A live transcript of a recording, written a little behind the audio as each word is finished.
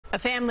A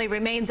family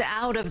remains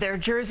out of their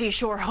Jersey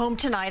Shore home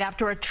tonight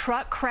after a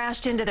truck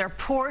crashed into their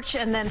porch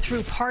and then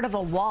through part of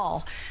a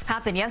wall.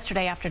 Happened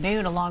yesterday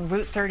afternoon along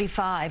Route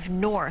 35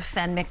 North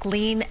and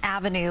McLean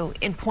Avenue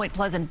in Point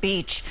Pleasant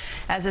Beach.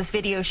 As this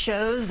video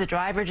shows, the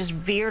driver just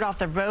veered off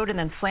the road and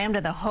then slammed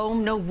into the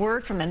home. No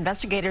word from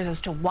investigators as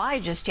to why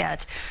just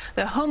yet.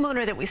 The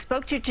homeowner that we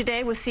spoke to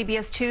today with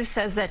CBS 2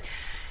 says that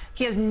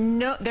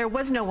there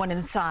was no one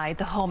inside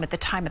the home at the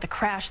time of the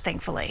crash,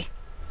 thankfully.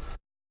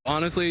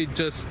 Honestly,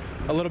 just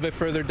a little bit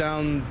further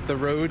down the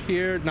road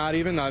here,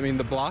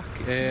 the block,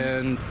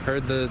 and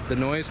heard the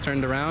noise,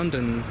 turned around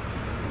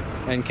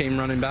and came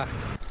running back.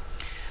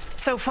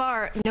 So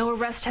far, no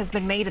arrest has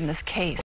been made in this case.